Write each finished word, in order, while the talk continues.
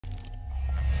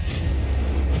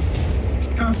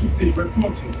Casualty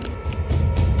reported.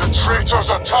 The traitors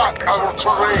attack our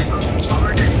terrain.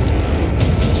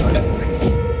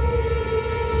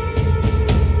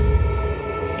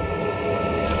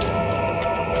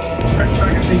 Fresh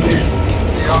magazine here.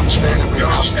 The arch-enemy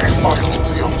has defiled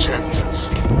the objective.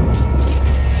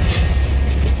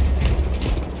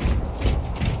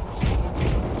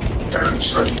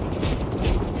 Dancing.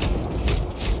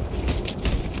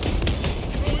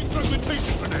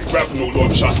 Grapnel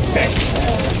launcher set.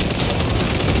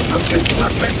 I'm taking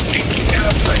that next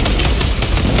airplane.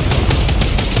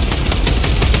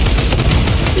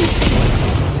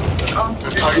 The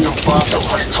tide of battle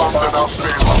has turned in our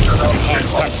favor.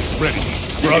 Axe tactic ready.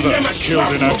 Brother,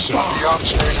 killed in action. The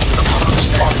arch-enemy has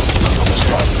defiled the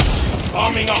objective.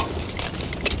 Arming up.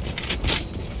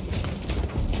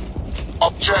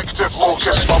 Objective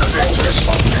locus updated.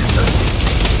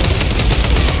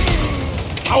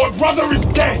 Our brother is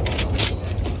dead.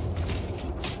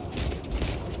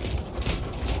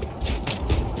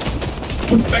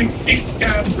 All-space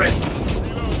scan ready.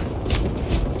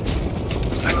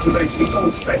 Activating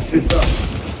all space in both.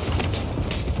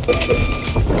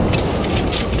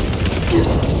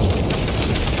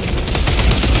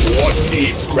 What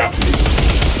needs grappling?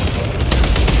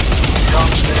 The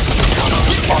arch-enemy has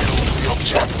defiled the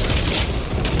objective.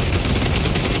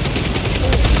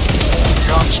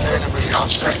 The arch-enemy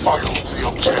has defiled the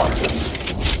objective.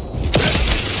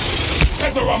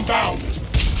 Tether unbound.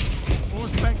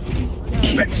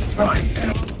 Space trying.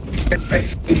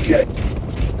 Space engaged.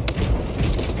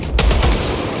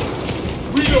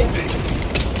 Reloading.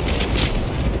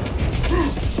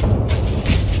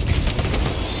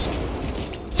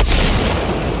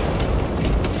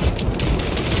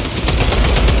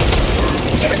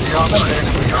 The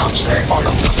arch-enemy has defiled the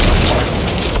objective.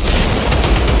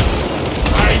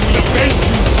 I will avenge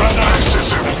you, brother. This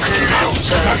is Imperial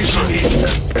territory.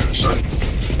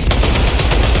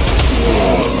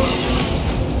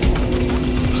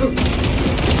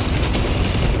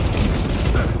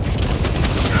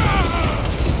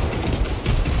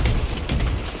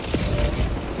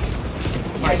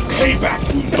 My payback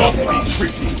will not be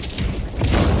pretty.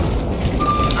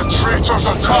 The traitors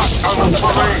attack our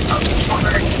terrain.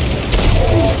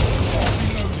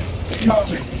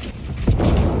 Charging.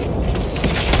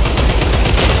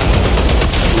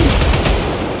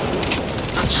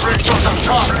 The traitors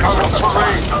attack our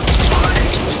terrain.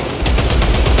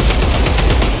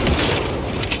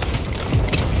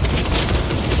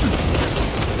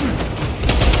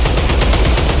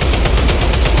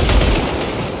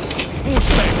 All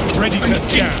specs ready to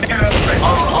scan.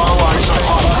 Our allies are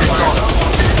hungry.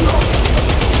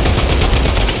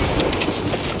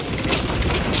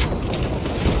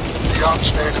 The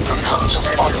arch-enemy has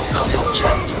defiled the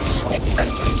objective.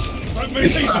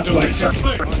 Fragmentation delays.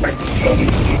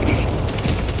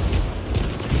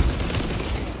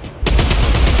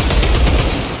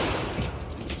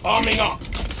 Arming up.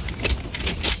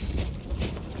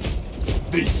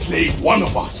 They slayed one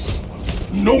of us.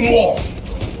 No more.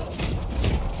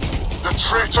 The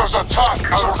traitors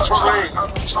attack our terrain.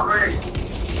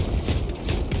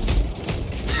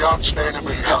 The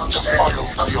arch-enemy has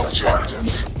defiled the objective.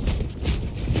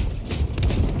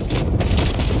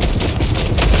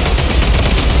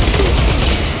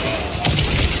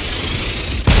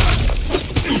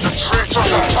 The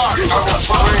traitors attack our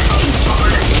terrain.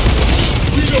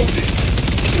 Reloading.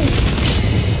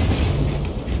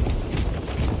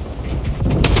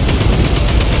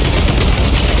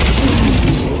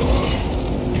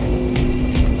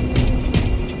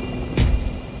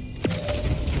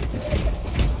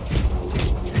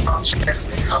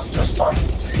 Arch-enemy has defiled.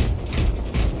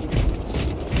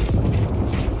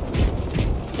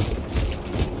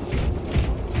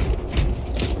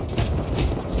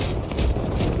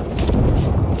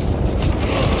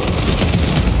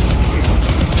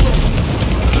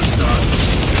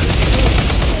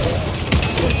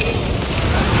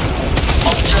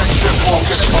 Objective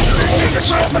focus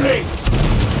updated.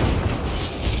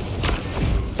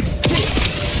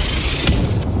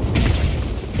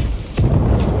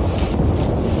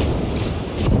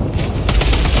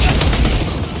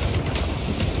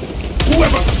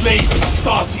 Whoever slays an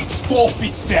Astartes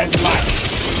forfeits their life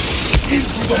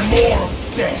into the maw of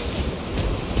death.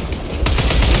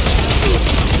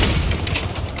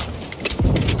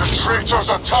 The traitors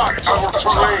attack our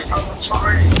terrain. Our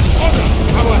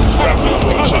champion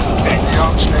was set. The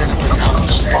arch-enemy has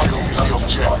defiled the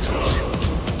objective.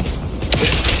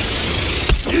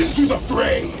 Into the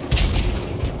fray.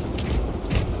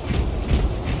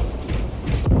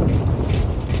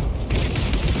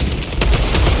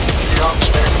 The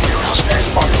arch-enemy has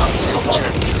defiled the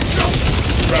objective.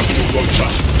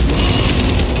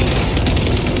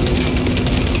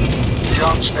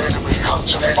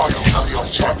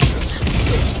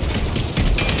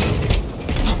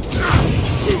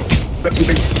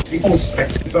 Activating all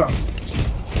specs advanced.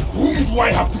 Whom do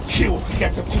I have to kill to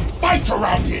get a good fight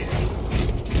around here?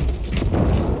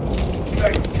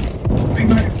 Big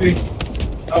legacy.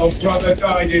 Our brother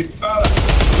died in valor,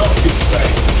 not in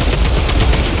vain.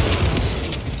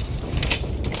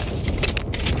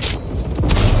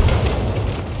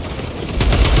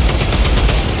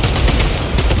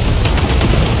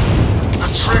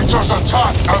 Traitors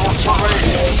attack our terrain!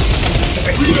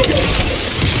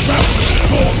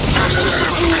 This is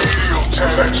Imperial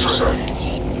territory!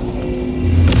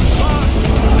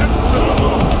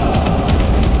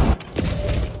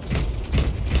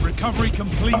 Recovery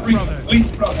complete, brothers.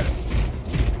 Complete, brothers.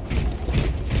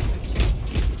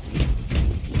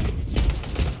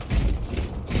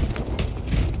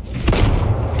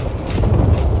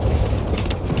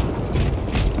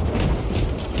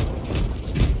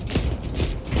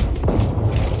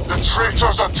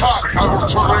 Traitors attack our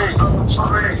terrain!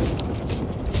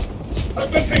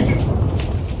 Advantage.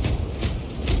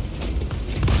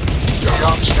 The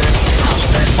arch enemy has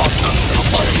been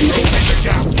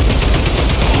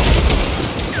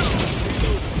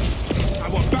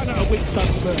Our banner awaits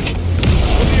sunburn.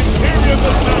 For the Imperium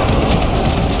of Man!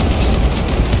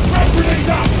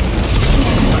 Grenade out!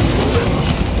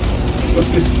 Was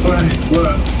this planet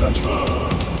worth such a...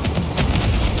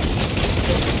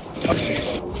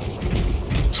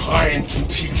 Time to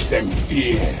teach them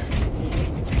fear.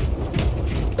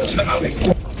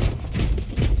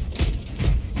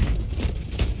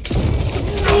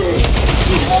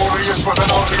 Warriors with an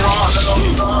grass!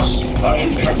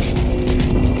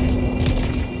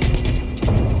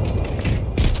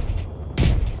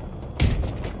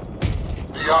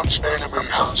 The arch enemy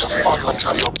has defiled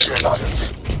the objective.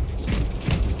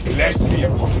 Bless me,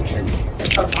 Apothecary.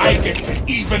 I get to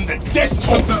even the death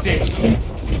toll today.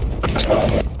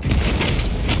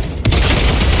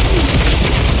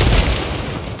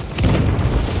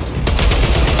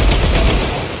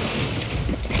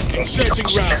 Inserting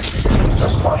rounds.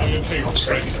 I inhale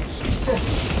traitors.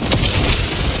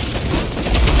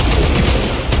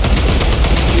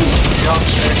 The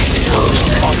arch enemy has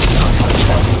defiled the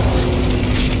objective.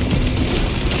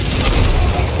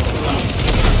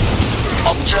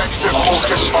 Objective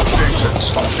focus updated.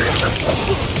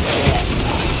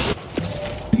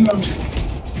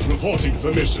 Reporting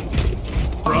for mission.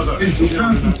 Brother. Visual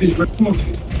casualties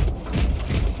reported.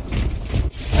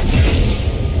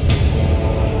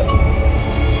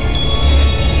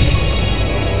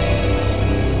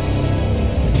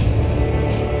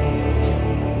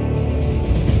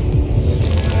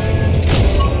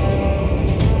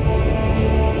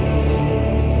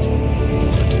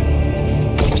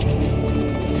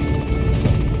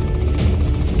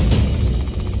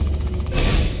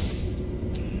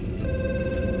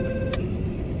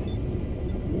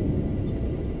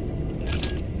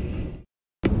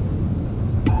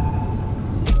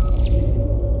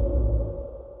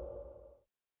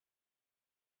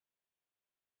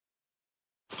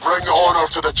 Bring honor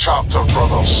to the chapter,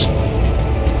 brothers.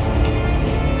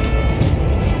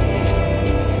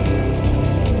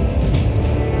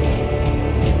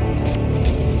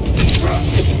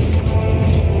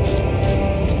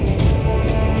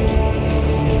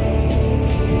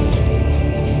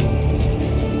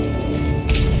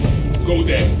 Go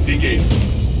there, begin.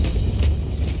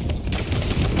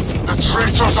 The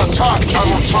traitors attack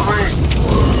our terrain.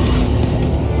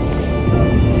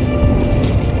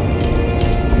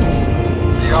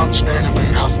 The arch enemy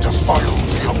has defiled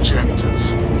the objective.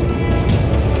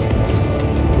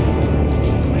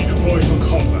 Redeploy for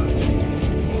combat.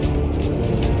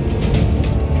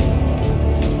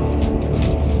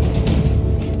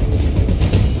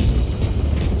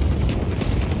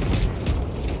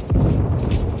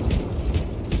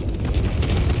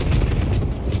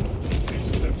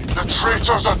 The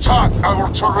traitors attack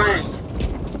our terrain.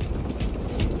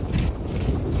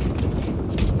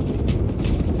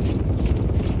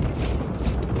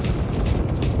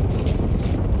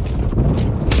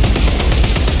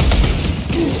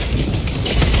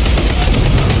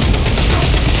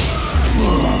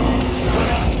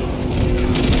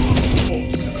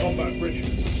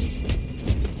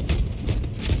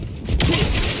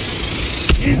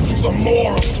 Into the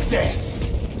maw of death.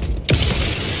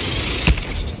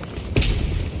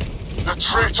 The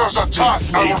traitors attack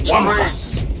This our made one of terrain.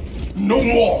 us. No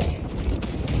more.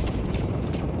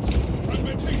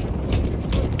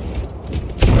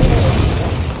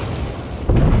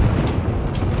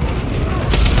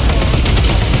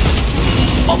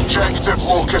 Objective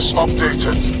locus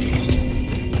updated.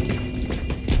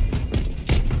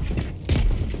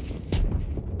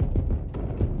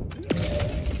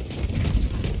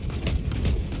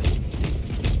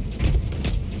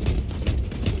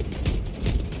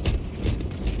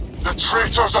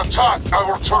 Traitors attack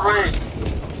our terrain!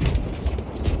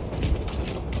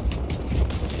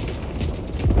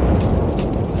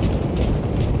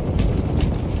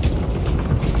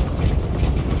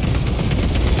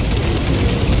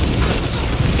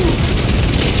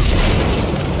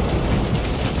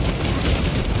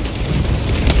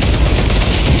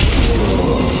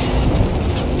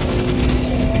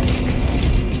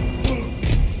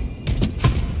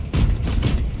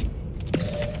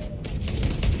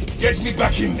 Get me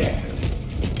back in there.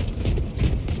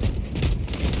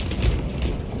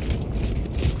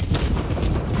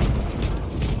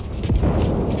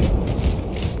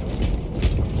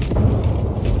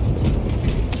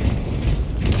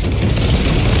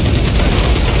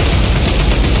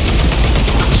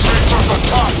 Traitors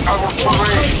attack our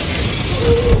terrain!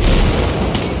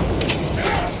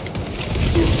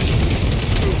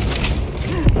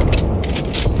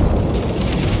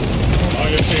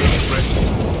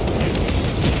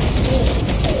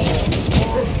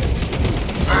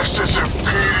 This is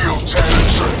Imperial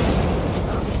territory!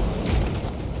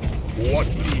 What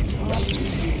need?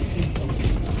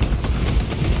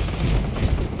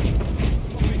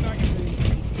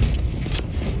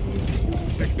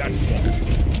 Take that spot.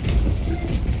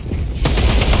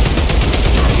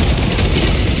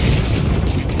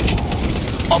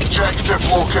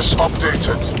 Objective locus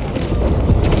updated.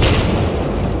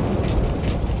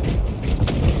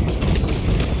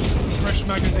 Fresh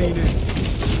magazine in.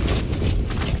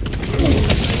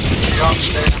 The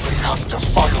arch-enemy has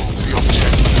defiled the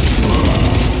objective.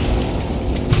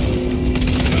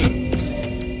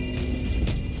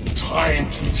 Time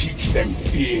to teach them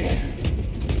fear.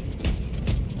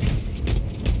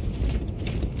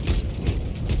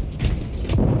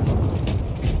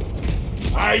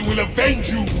 I will avenge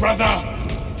you, brother!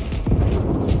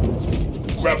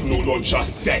 Grapnel launcher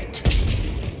set.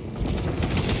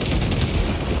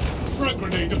 Frag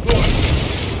grenade deployed.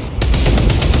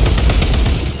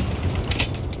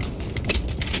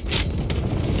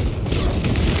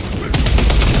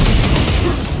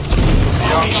 The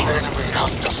arch-enemy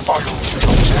has defiled the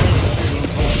objective.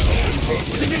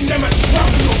 Giving them a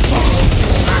shrapnel bomb!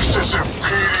 This is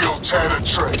Imperial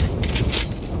territory.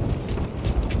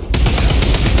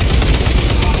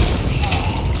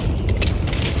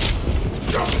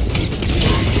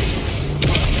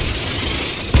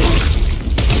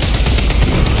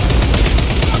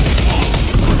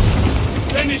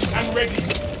 Finished and ready.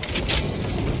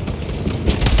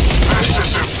 This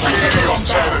is Imperial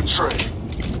territory.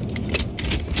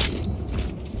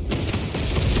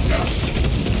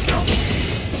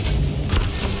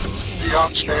 The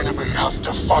arch-enemy has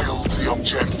defiled the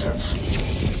objective.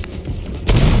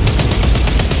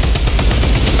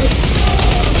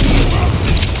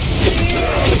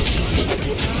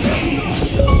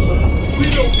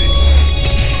 Reloading.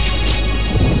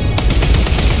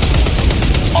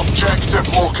 Objective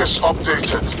locus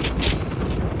updated.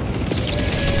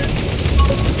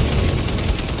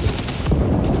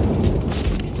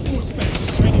 Full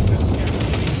space. Ready to scan.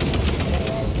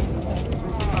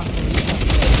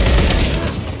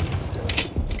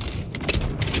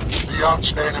 The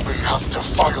arch-enemy has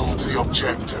defiled the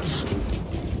objective.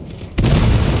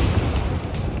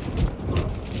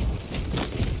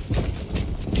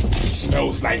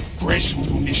 Smells like fresh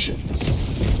munitions.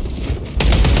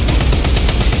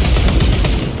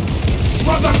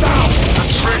 Brother down! The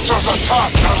traitors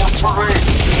attack our terrain.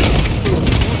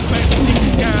 Full space.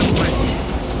 Scan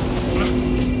ready.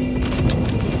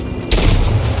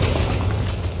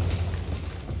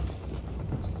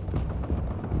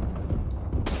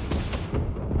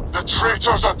 The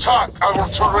traitors attack our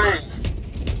terrain.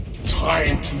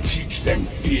 Time to teach them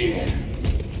fear.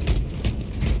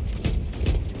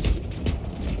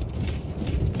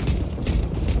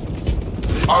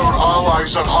 Our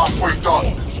allies are halfway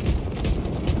done.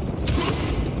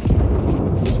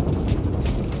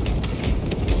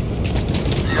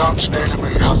 The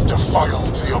arch-enemy has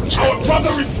defiled the Our objective.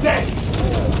 brother is dead!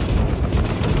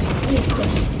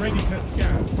 Ready to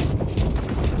scan.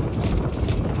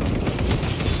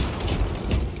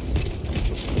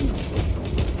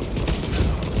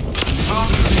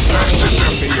 This is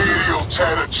Imperial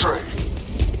territory.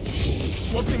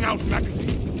 Swapping out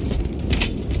magazine.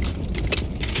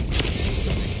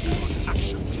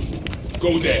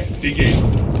 Go there, dig in.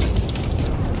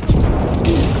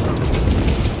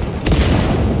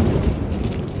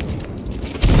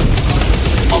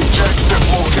 Objective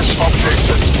locus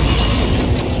updated.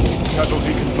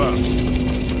 Casualty confirmed.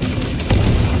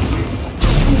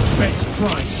 Full space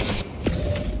prime.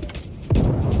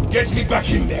 Get me back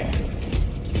in there.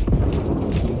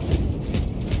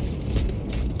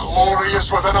 Glory is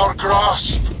within our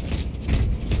grasp.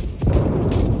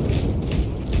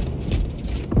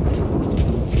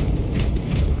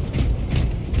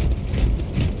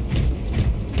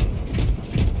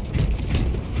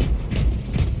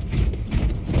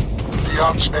 The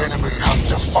arch-enemy has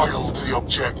defiled the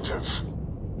objective.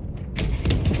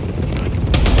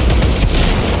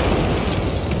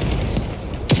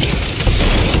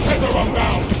 Tether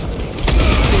unbound!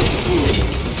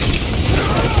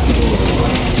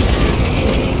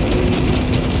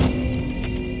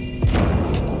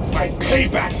 My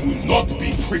payback will not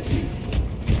be pretty.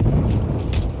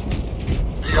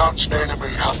 The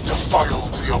arch-enemy has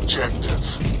defiled the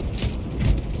objective.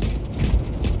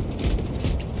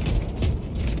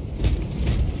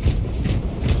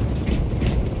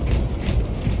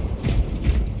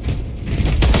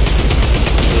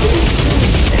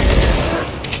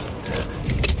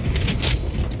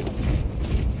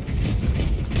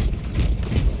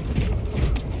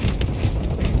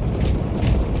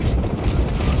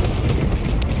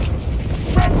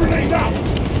 Grenade out!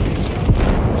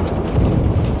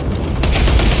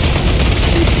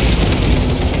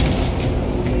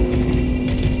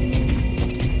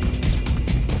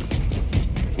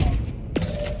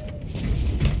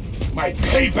 My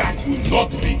payback will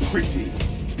not be pretty.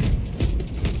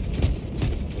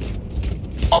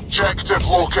 Objective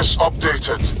locus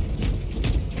updated.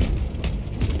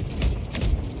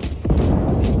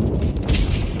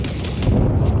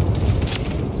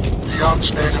 The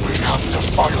arch-enemy has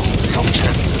defiled the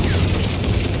objective.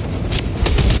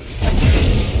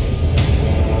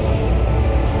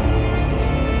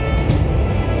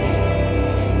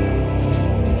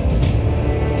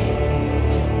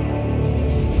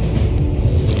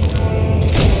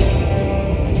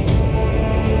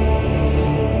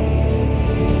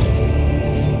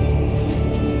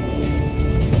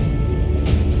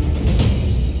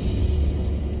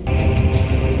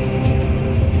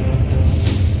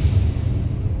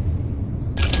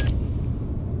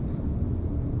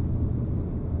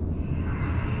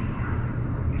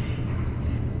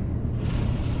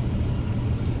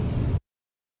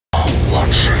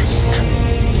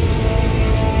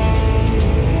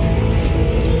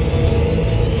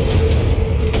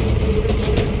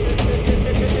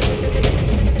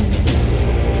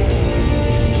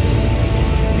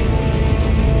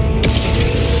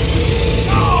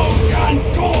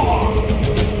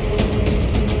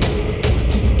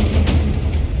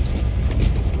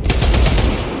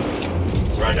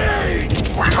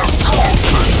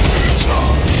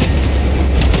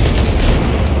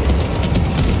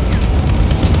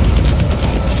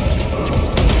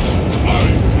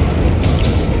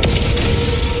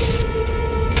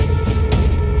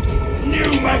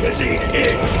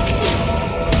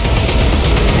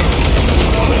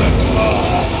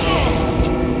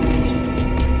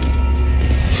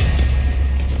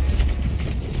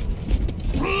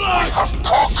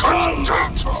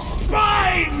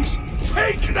 Spines!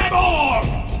 Take them all!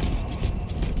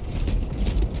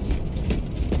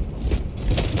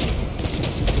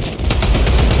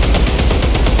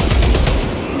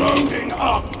 Loading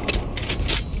up!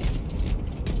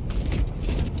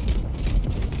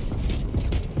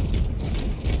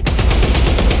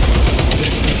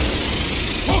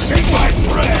 Cooking my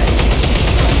bread!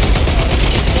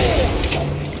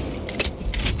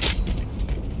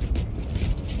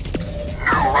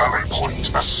 Point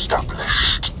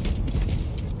established.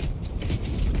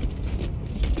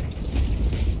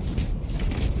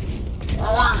 We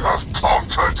have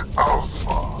conquered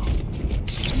Alpha.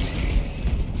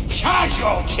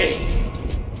 Casualty!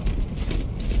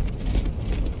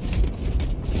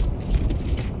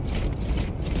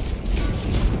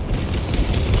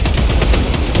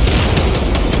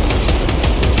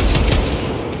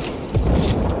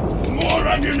 More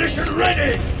ammunition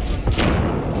ready!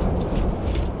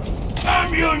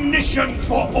 Ammunition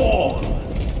for all!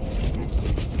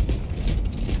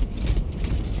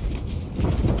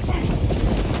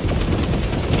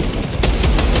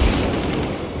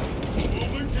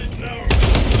 Movement is now.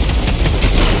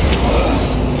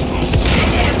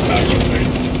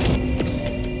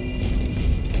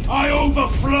 I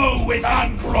overflow with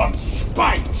Angron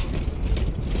spite!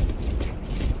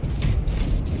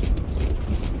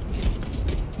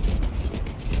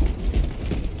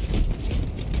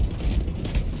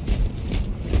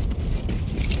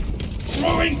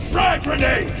 Throwing frag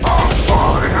grenade!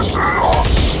 Alpha is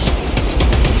lost.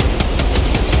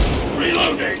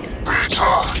 Reloading!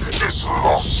 Beta is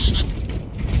lost.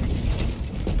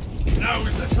 Now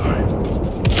is the time.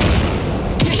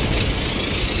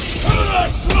 To the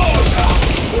slaughter!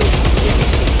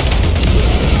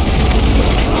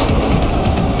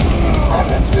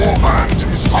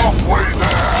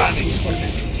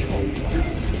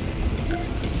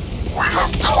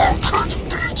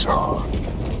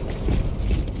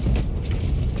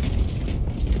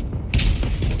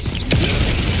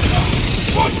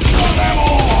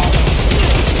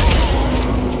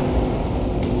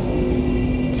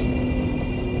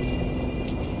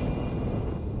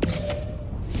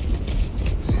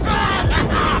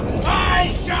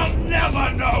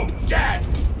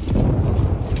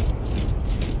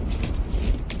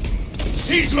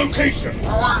 enemy's location! We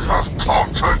have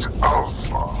conquered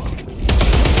Alpha.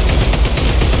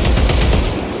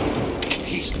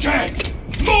 He's dead!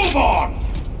 Move on!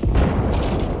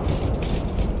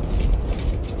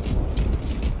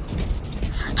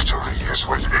 Victory is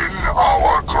within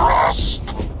our grasp.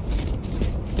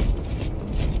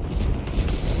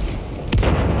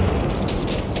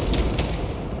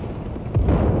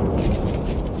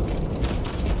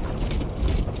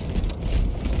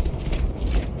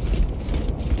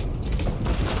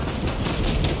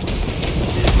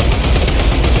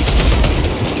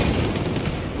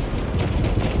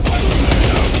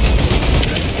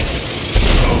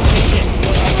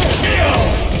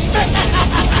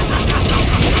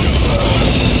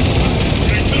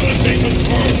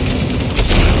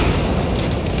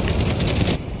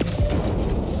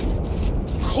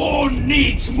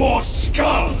 Needs more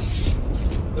skulls!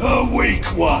 A weak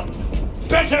one!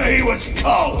 Better he was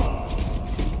culled!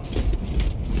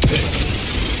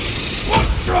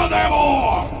 Butcher them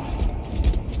all!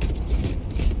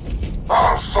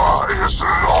 Alpha is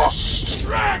lost!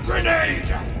 Frag grenade!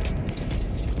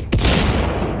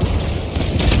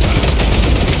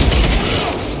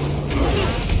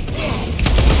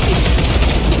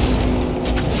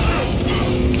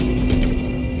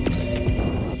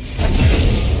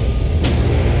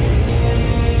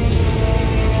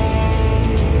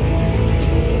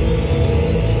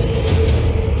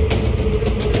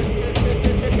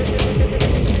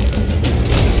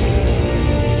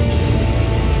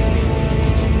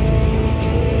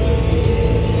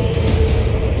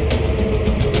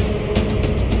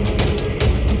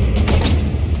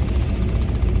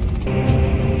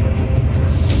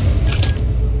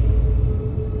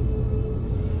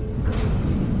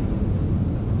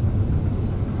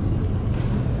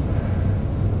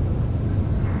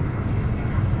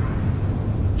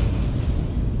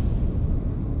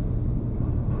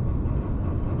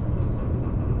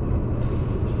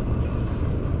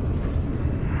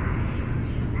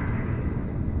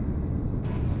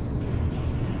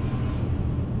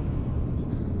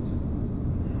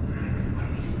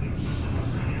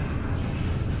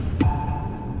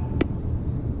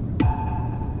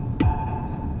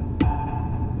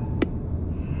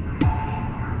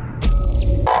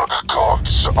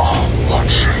 Gods are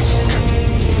watching.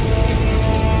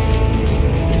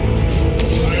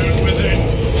 Iron within,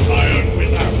 iron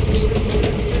without.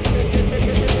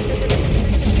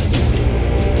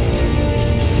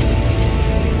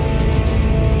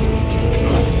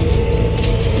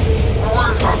 We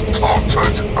have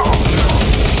conquered Alpha.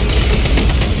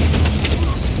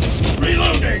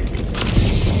 Reloading!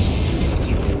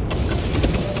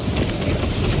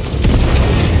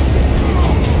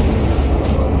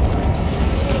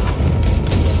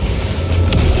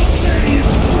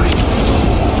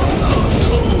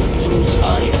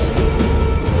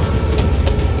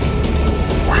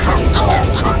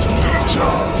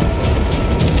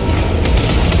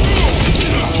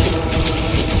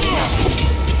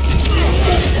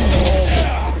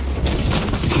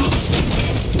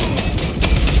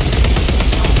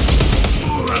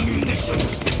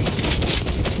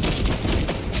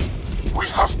 We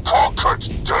have conquered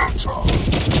Delta!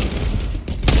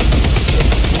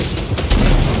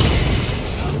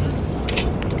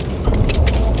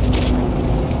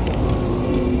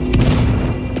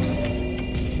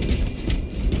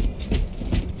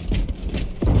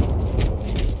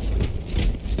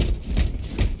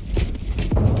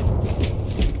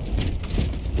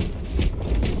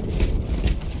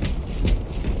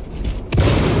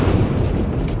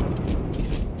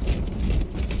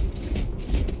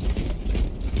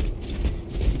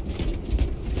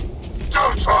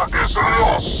 Delta is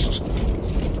lost!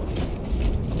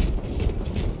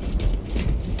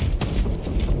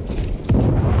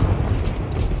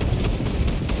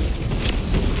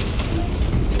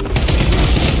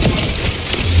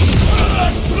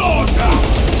 Slaughter!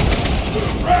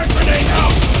 Frag grenade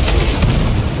out!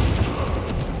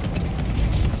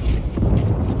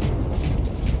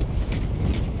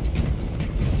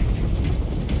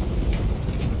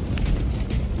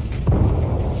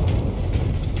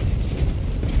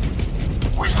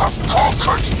 We have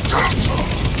conquered Delta!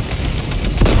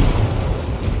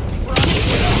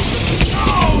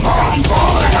 Alpha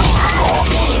is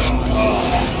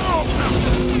lost!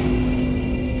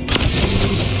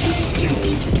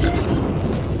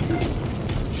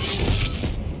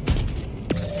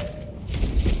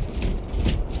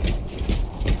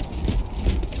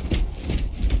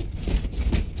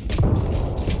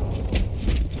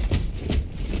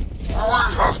 We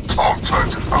have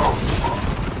conquered Alpha!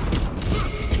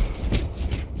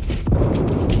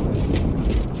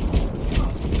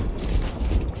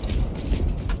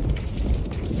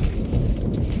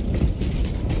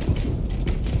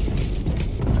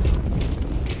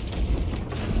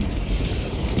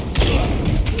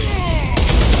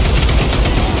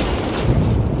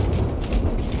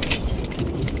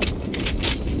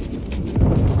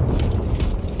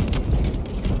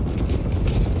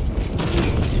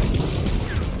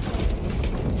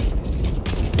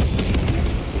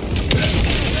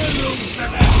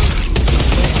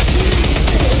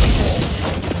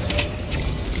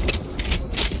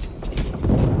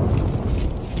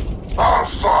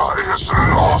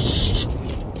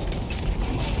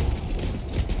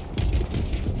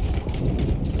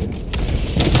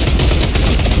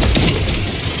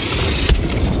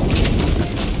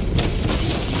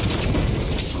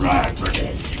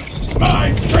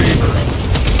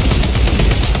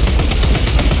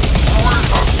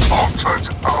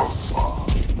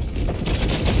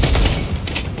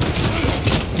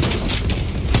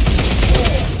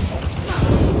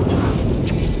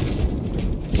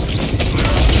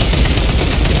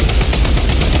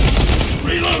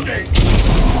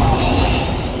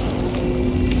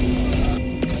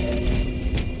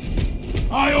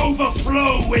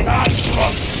 overflow with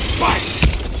Antron's spite!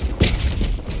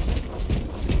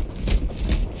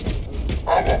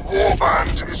 Our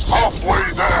warband is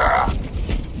halfway there!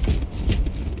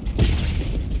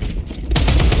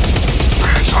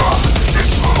 Peter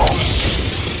is lost!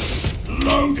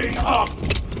 Loading up!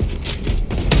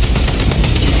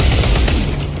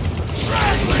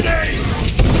 Frag grenade!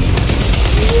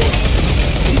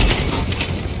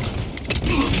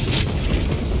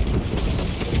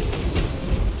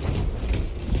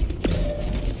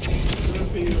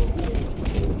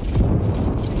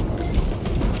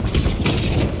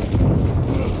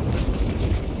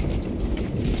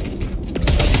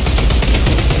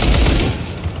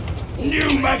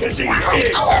 New magazine We have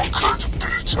in! conquered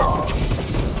Peter!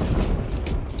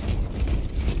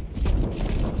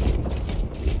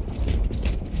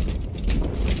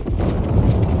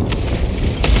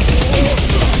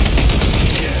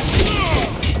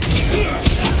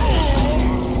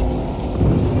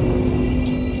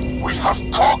 We have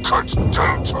conquered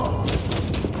Delta!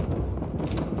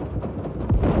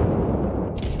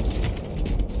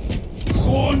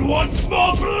 Corn wants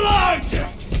more blood!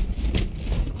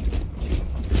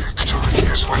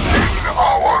 Victory is within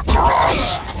our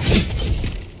grasp!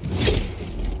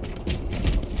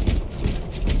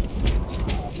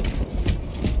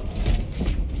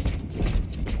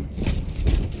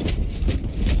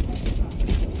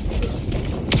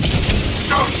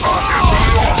 Delta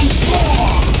is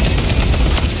lost!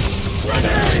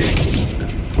 Grenade!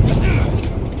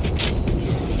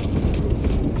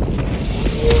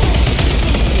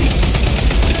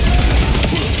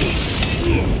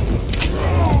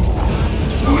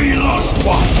 We lost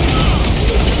one!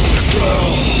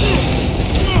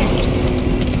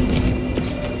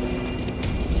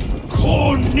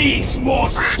 Corn needs more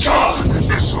Peter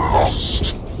scars! is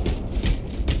lost!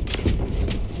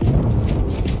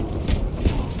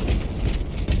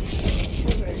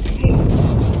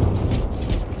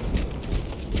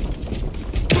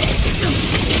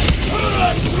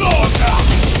 Slaughter!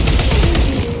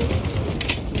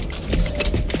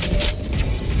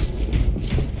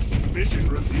 Vision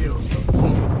reveals the full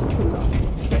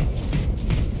base.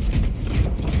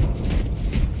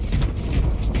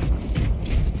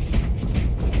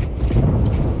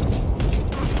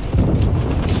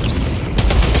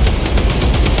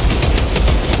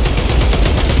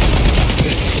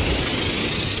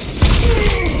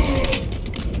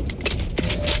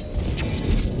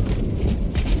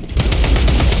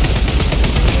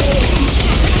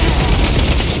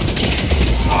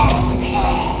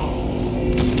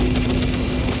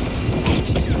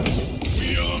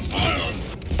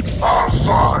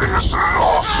 Alpha is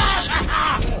lost!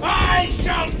 I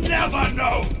shall never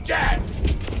know death!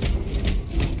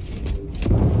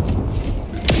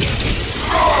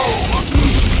 No!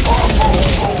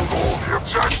 Hold all the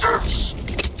objectives!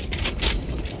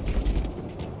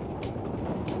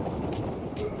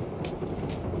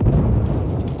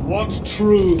 What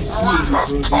truths We he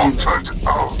have revealed? conquered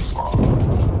Alpha!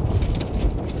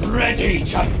 Ready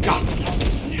to gun!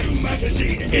 New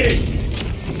magazine in!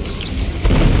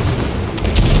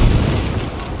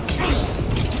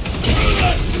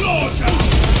 The slaughter!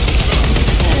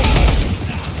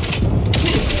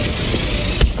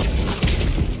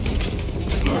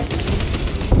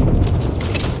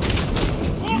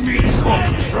 Meat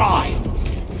hook prime!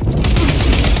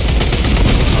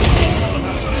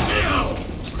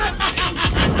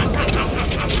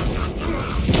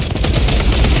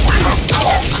 We have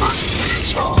conquered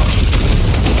Peter!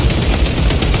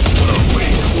 The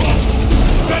weak one!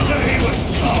 Better he was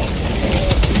called!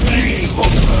 Meat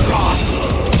hook prime!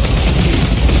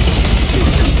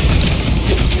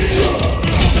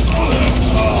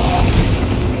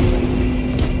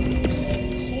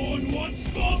 Corn wants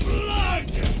more blood!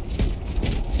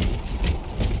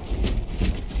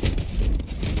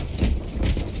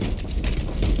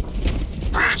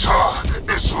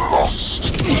 Peter is lost!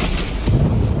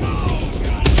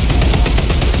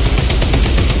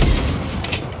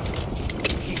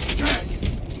 He's dead!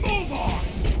 Move on!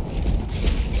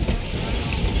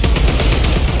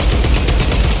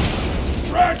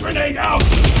 Frag grenade out!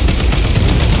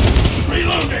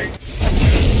 Reloading!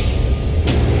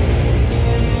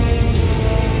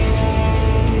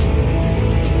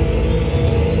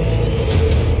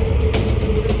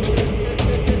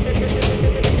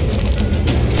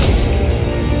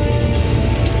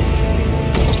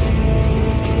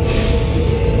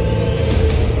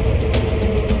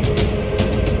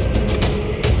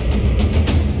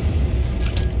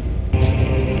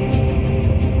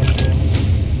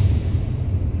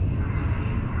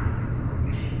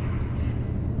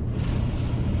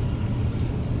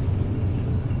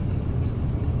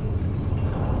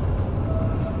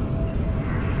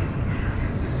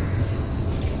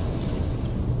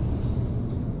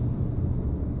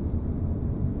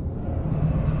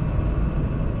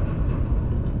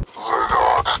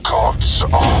 gods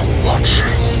are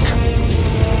watching.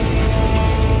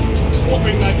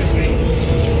 Swapping magazines.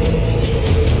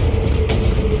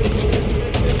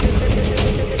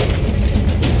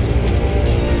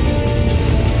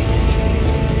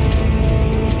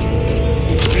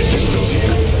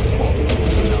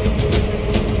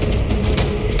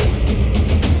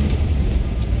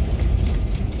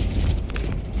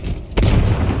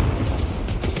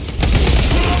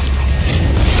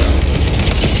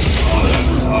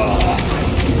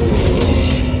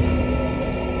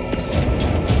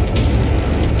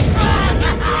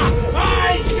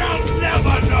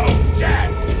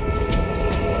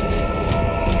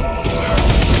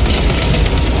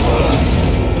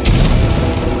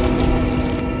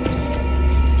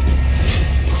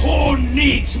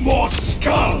 Needs more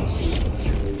skulls!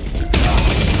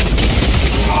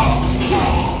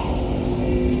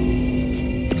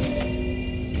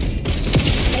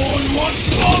 On wants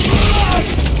more blood!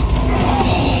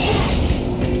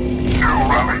 New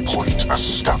rally point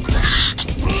established.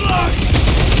 Blood!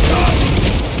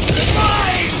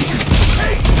 Mine!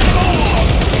 Take them all!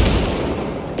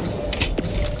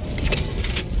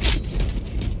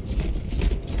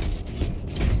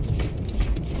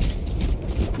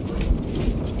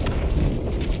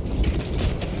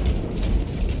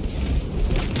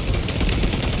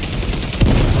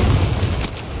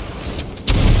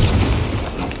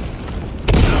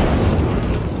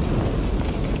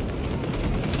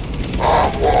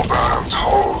 Our warband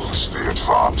holds the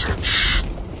advantage.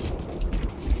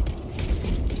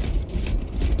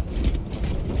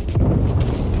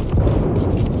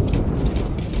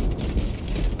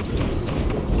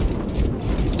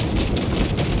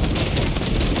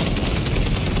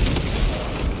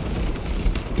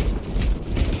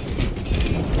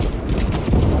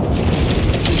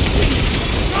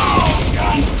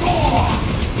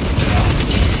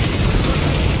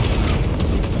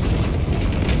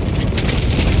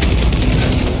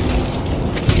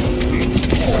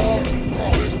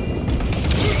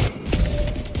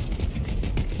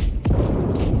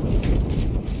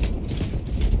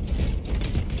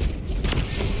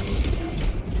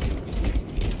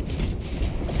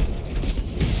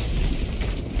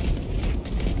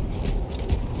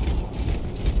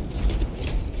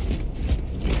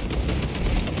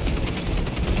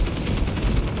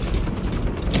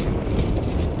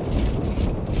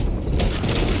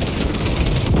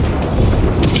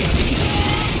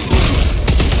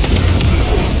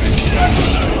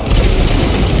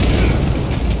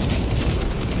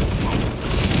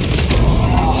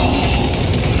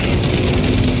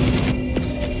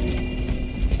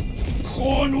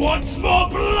 Wants more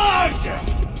blood!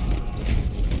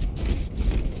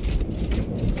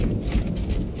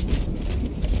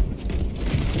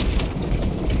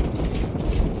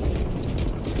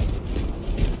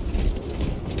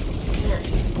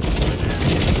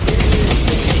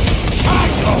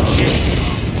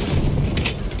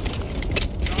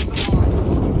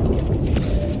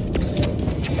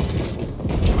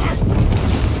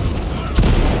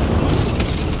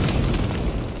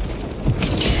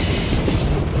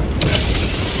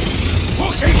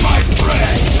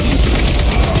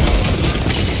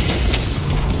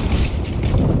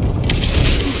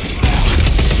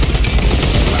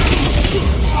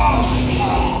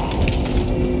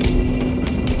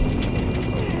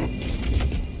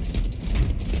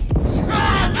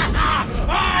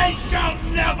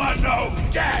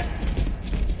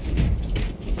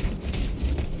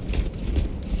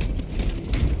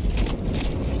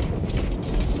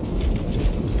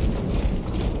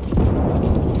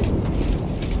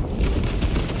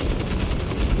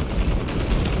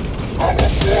 Our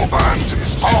warband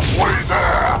is halfway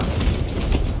there.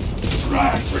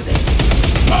 Frag Brigade!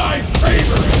 My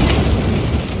favorite!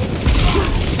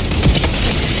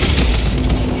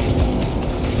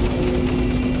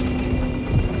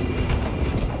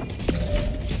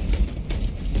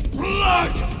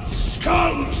 Blood!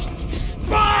 Skulls!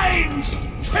 Spines!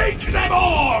 Take them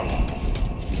all!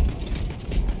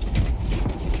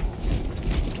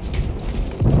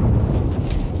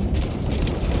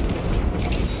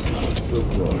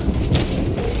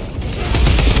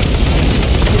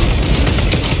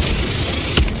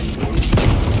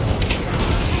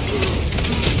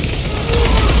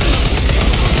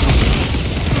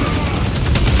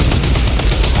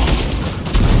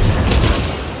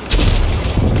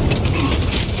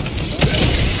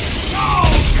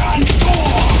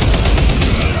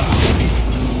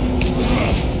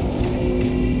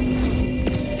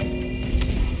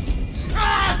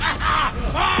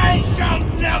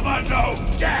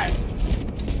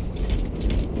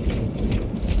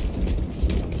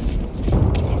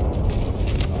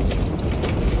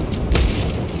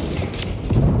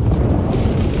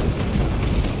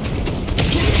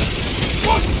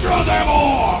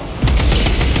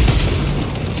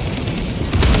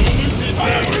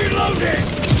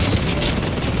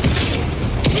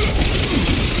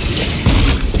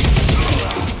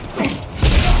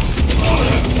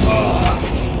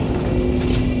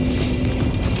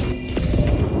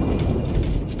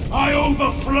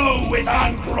 overflow with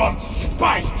Angron's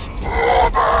spite!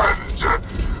 Warband!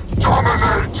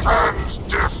 Dominate and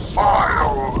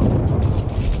defile!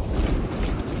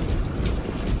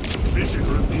 Vision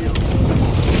reveals.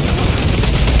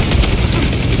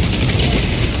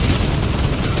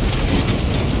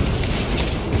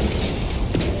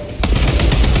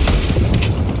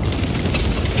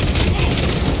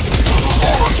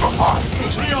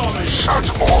 Shed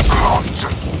more blood!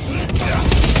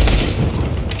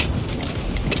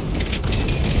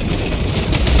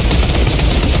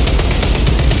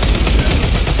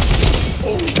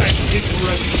 Auspex is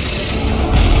ready.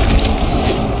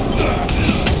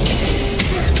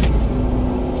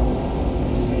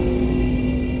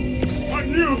 A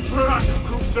new Black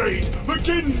Crusade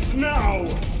begins now!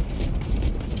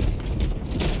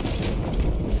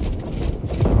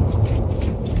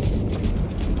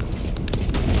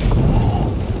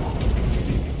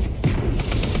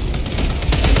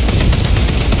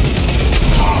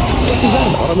 Is that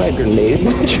an automatic grenade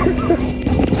launcher?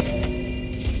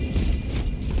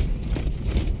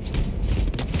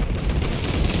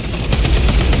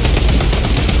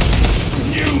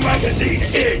 Magazine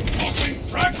in! Tossing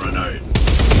frag grenade!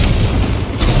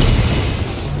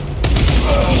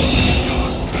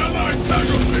 Allied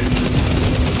casualty!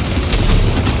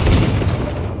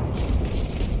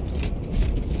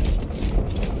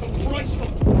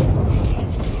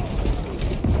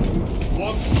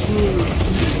 What's truth?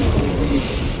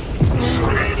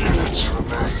 3 minutes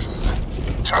remain.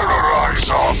 Terrorize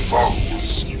our foes.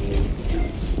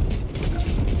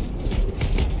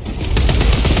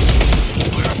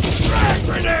 Frag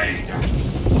grenade!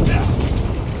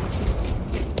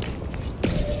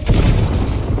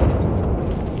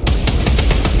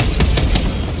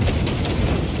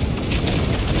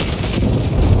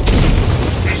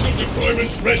 Special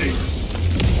deployment ready.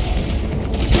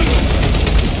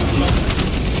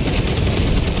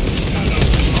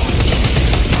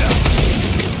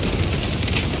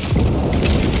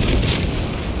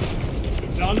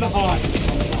 Down the high.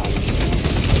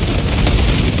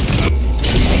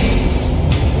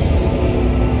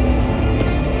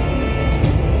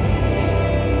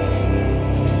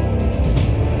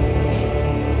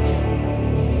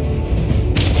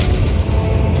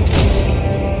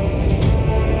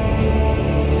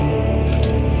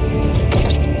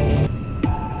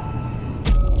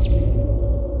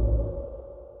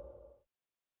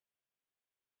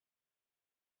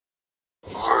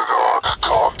 The dark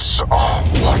gods are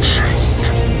watching.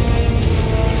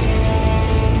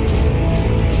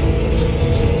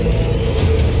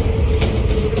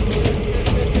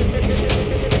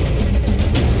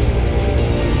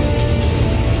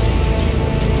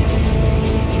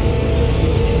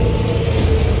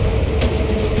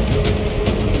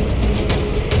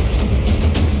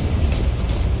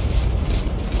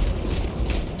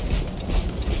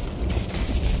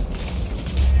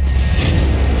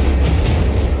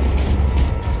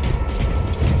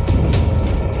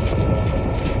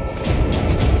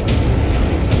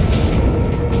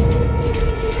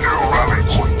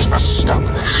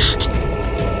 Established.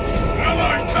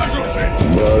 Allied casualty!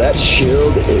 Bro, that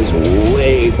shield is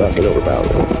way fucking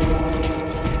overpowered.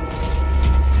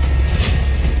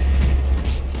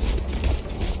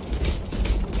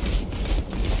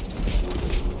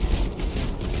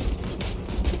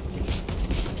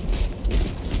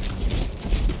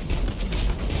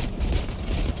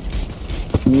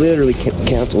 Literally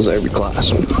cancels every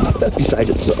class besides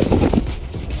itself.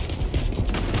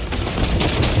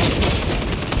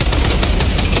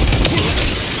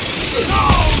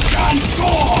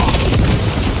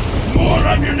 More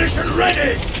ammunition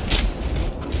ready!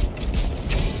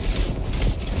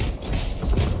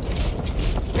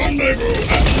 Rendezvous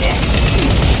at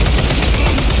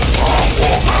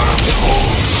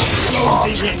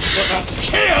closing in for the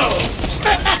kill!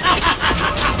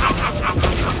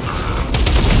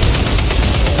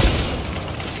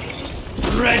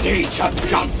 Ready to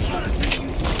gun!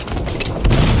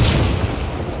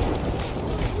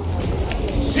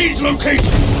 Seize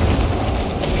location!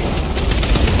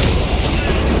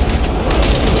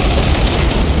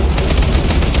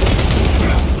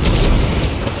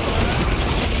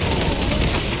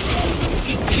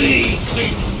 He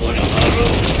claims one of our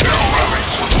own.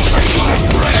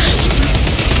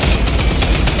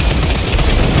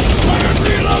 Fire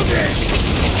reloaded!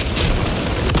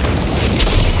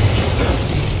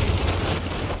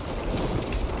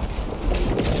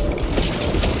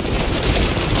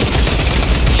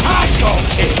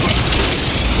 Casualty!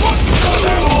 What for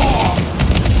them all?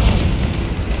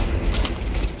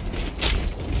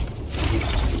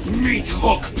 Meat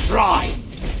Hook Prime!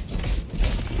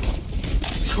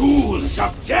 Tools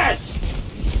of death!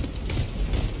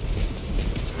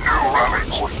 New rally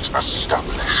point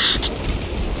established.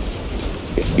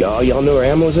 Y'all know where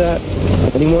ammo's at?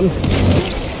 Anyone?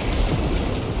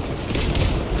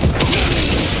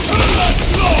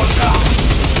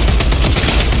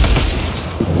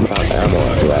 Found ammo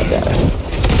after that guy.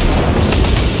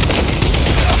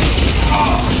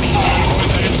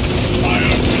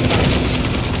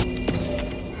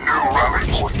 New rally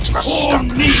point Or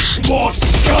established. needs more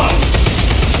skulls!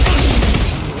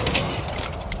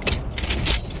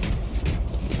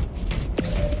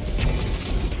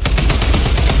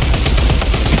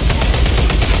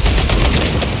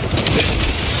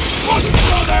 Look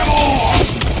for them all!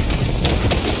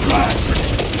 Strike!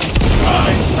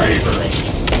 I favor it!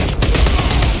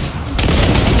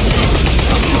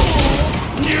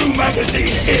 New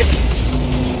magazine hit!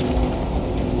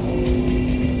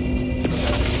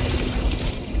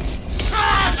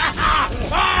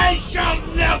 I shall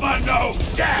never know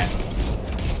death!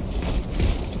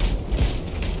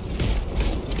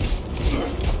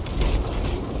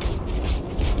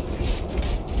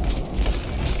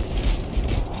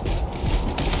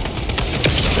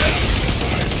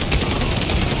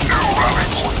 New rally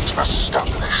point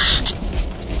established.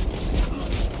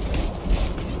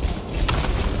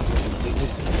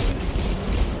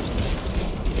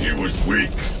 He was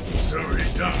weak, so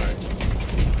he died.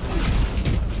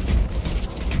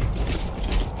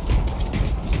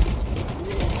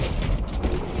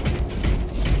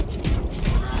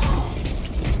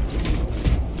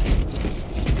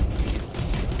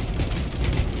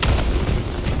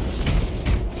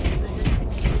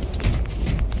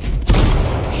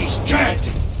 He's dead!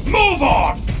 Move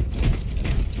on!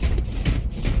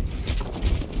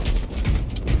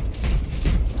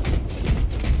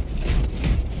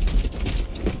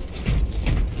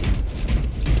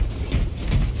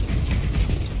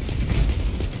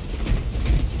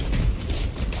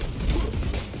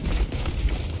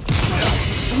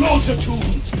 Slaughter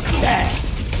tombs! There!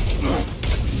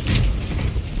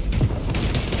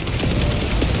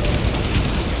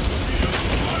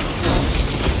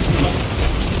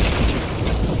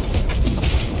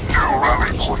 New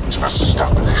rally point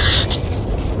established.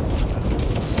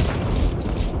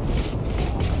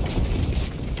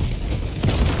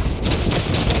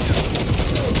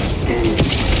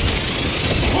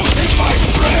 Putting my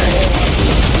friend!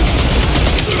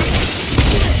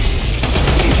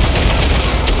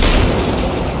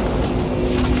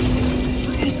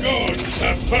 True gods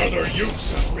have further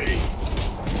use of me.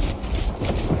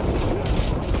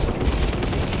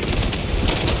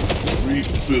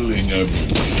 Refilling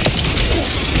ammunition.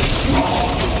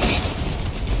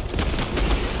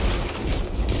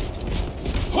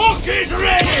 Hook is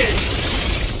ready!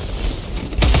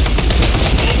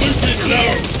 Moment is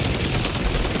low!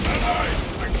 And I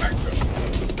attack them.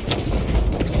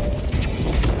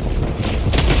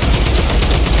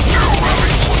 New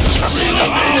rally point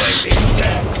established. Ours is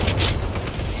dead!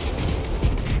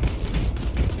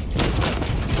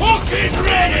 Hook is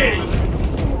ready!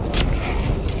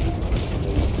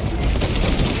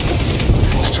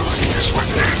 Victory is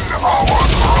within our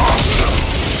grasp.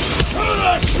 To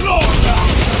the slaughter!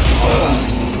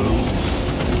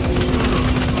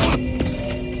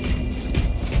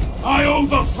 I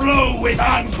overflow with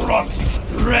Angrots,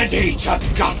 ready to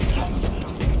gut them.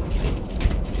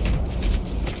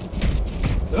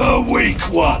 The weak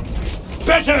one.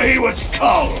 Better he was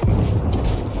calm.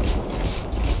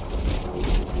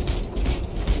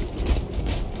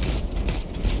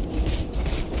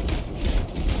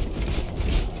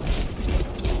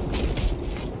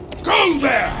 Go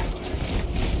there!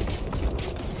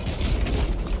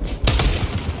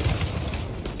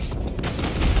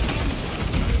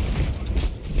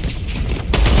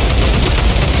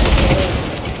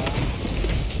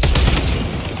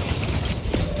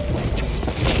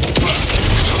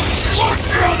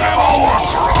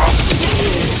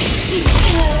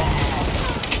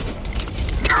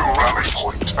 New rally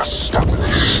point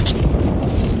established.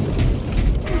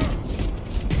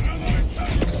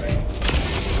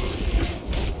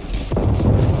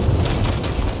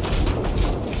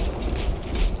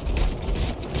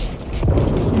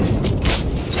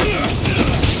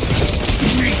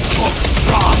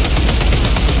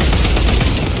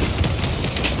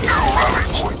 New rally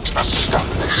point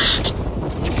established.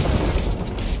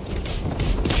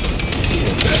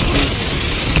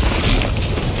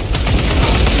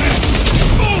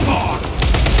 Move on!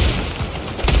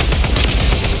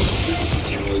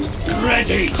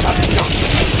 Ready to gut.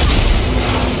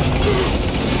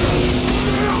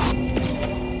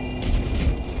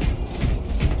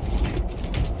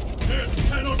 Death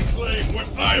cannot claim what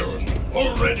iron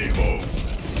or Ready, move.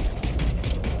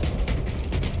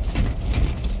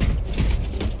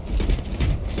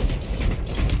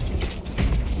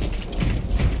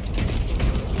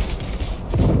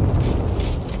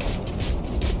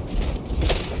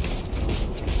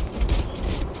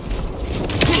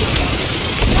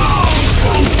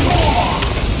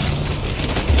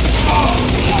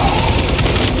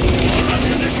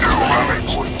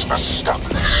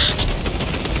 Established.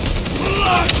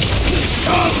 Blood!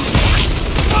 Come!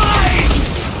 Mine!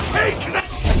 Take that!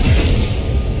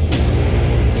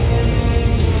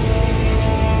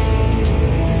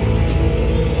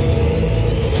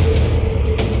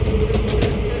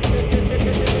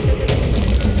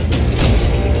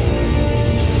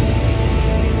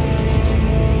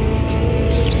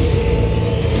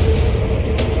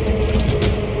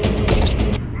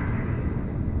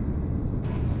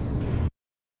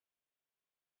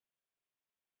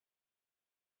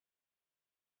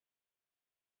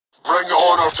 Bring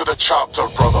honor to the chapter,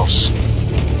 brothers.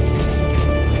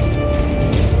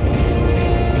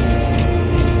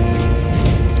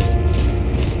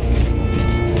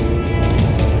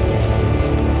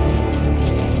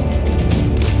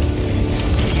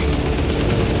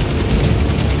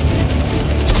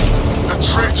 The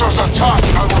traitors attack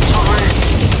our terrain.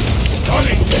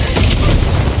 Stunning them!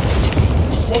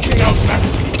 Swapping out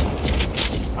magazine.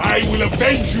 I will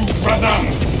avenge you, brother!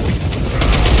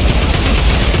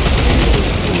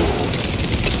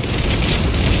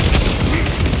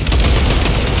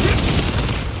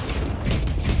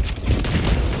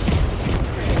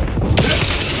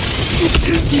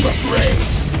 Into the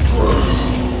fray!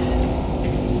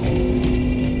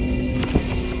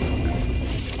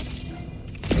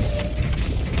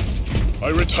 I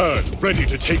return, ready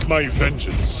to take my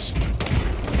vengeance.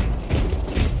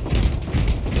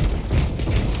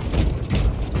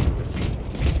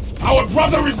 Our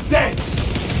brother is dead!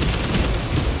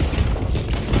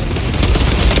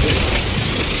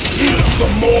 Here's the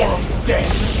more of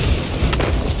death!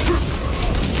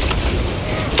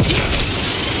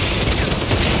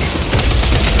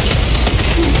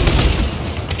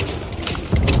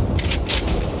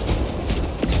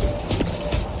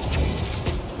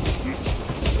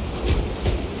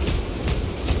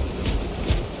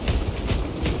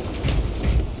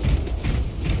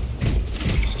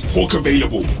 Hawk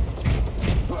available.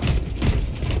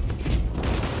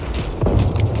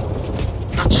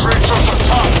 The traitors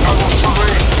attack our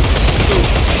terrain.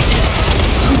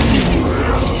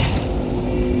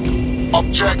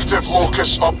 Objective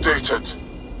locus updated.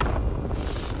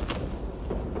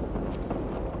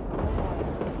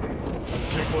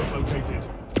 Checkpoint located.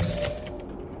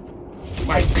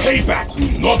 My payback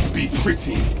will not be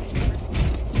pretty.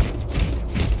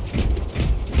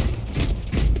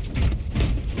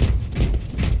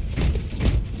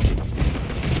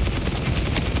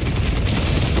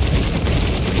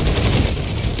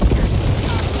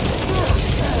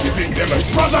 Giving them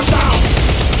a brother down!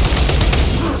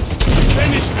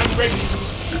 Finished and ready.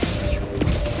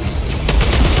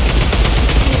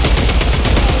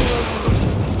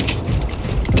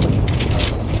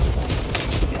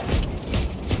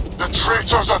 The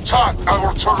traitors attack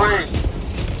our terrain.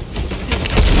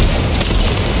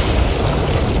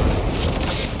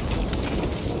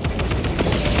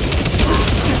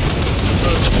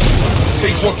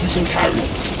 Take what you can carry.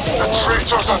 The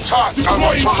traitors attack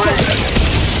our terrain.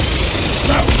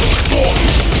 That was a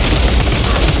storm.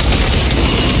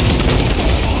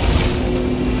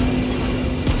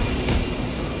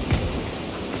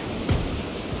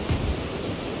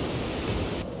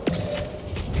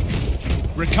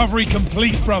 Recovery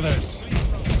complete, brothers.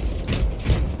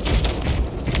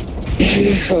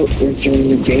 We're joining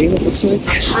the game, it looks like.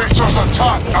 The traitors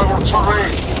attack our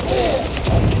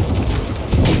terrain.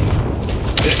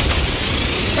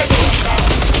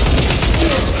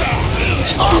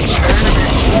 Arch enemy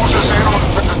closes in on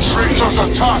the traitors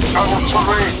attack our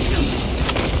terrain.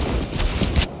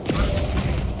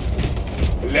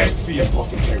 Bless the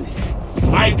apothecary.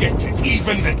 I get to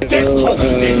even the death toll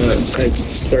today. I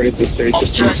started the search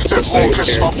just to Objective expose my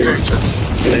locus character,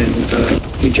 updated. and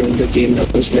then we joined the game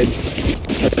that was made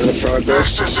in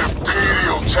progress. This is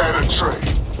Imperial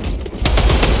territory.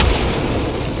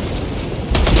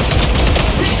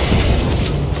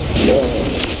 The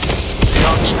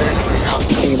arch enemy has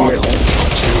Came right defiled back.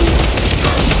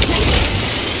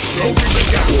 Closing the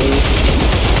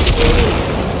gap.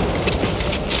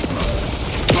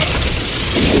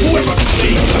 Whoever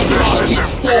slays the blood This is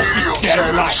forfeits Imperial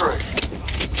their life. territory.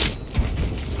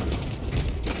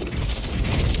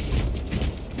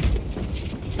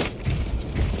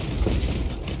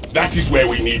 That is where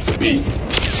we need to be.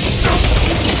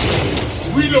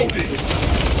 Reloading!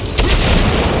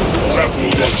 Rebel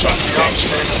launcher set!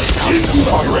 Into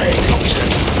the fray!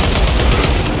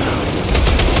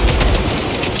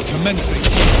 Commencing.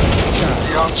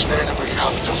 The arch enemy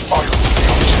has defiled the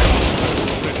objective.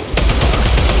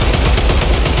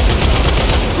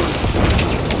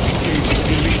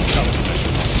 Elite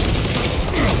countermeasures.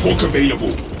 Fork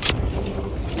available.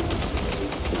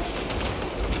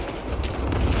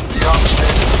 The arch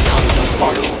enemy has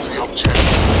defiled the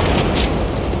objective.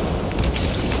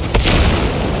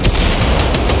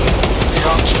 The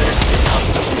arch enemy has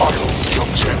defiled the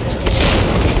objective.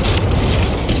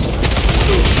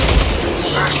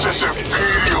 This is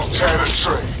Imperial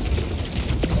territory.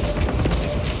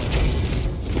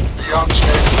 The arch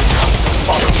enemy has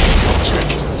defiled the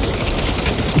objective.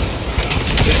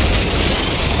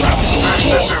 This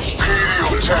is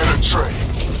Imperial territory.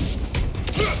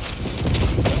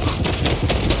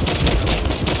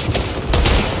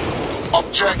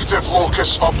 Objective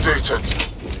locus updated.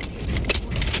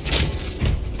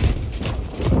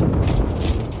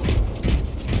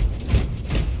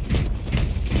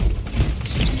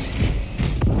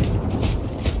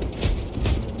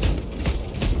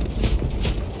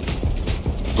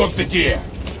 Got the gear.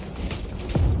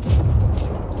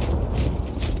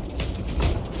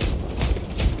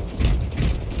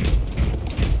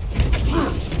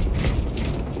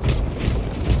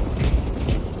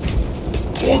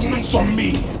 Ordnance on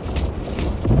me.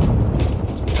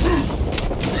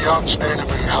 The arch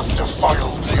enemy has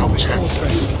defiled the objective.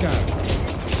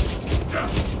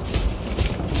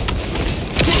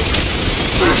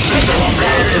 This is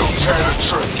Imperial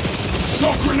territory.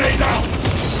 Shock grenade out.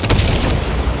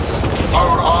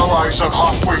 Our allies are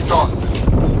halfway done.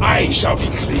 I shall be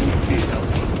cleaning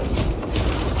this.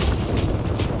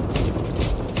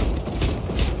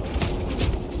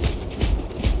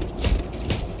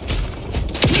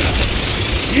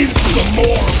 Into the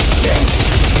more of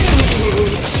death.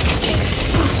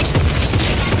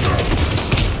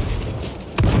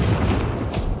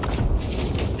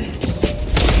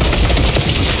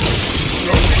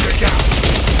 Closing the gap.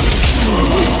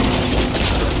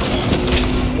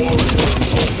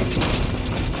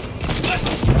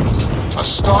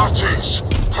 Astartes,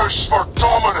 push for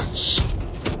dominance.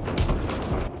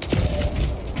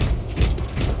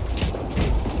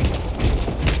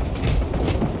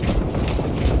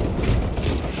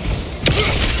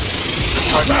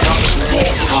 And the arch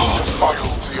enemy has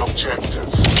defiled the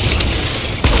objective.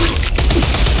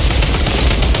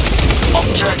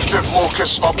 Objective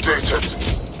locus updated.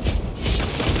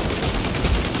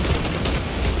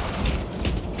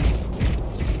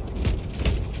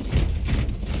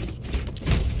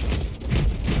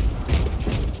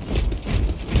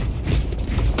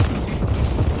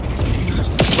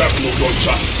 Rebel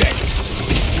launcher set.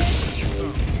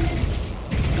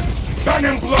 Bang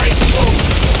and blind blow.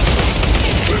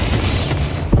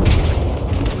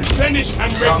 Replenish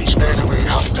and The arch ready. enemy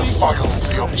has defiled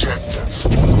the objective.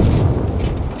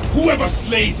 Whoever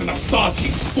slays an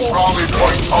Astartes fall. Rally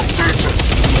point updated.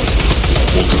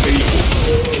 Walk available.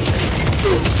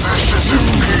 This is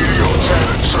Imperial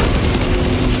territory.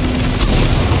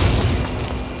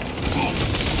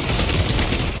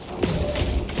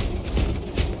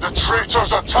 The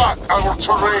traitors attack our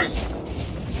terrain.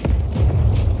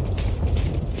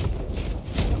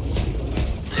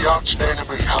 The arch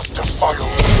enemy has defiled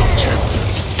the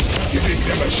objective. Giving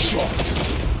them a shot.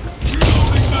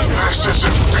 This is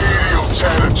Imperial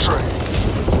territory.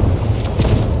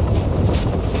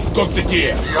 Got the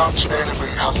gear. The arch enemy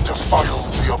has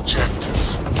defiled the objective.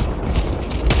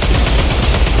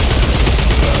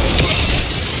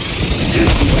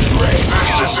 Into the grave.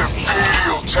 This is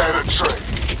Imperial territory.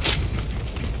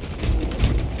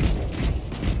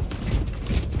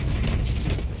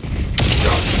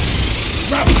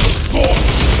 Rebel force.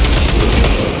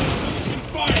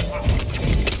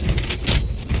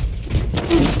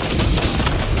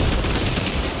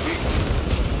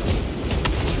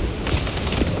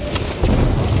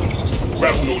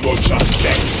 Rebel launcher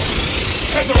set.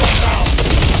 Head around.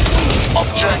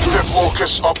 Objective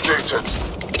locus updated.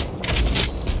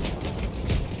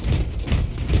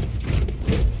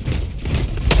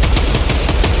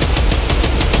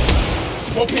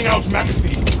 Swapping out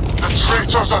magazine. The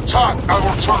traitors attack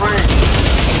our terrain.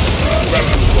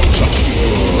 Rebel launcher.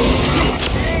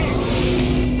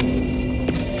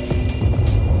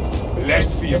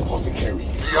 Bless the apothecary.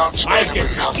 The arch I enemy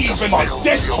get has even the defiled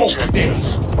death the toll today.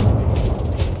 objective.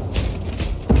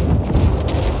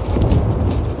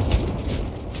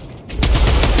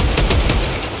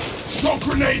 Shock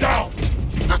grenade out.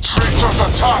 The traitors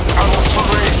attack our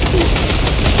terrain.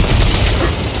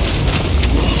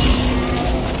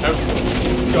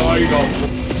 Right on.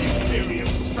 Imperium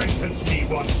strengthens me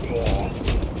once more.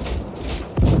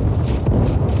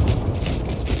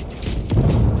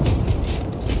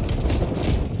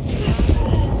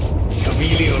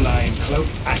 Chameleon line cloak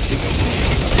activated.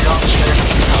 The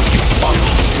enemy have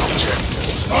followed the objective.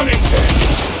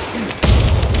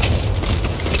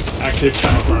 Active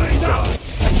camouflage charge.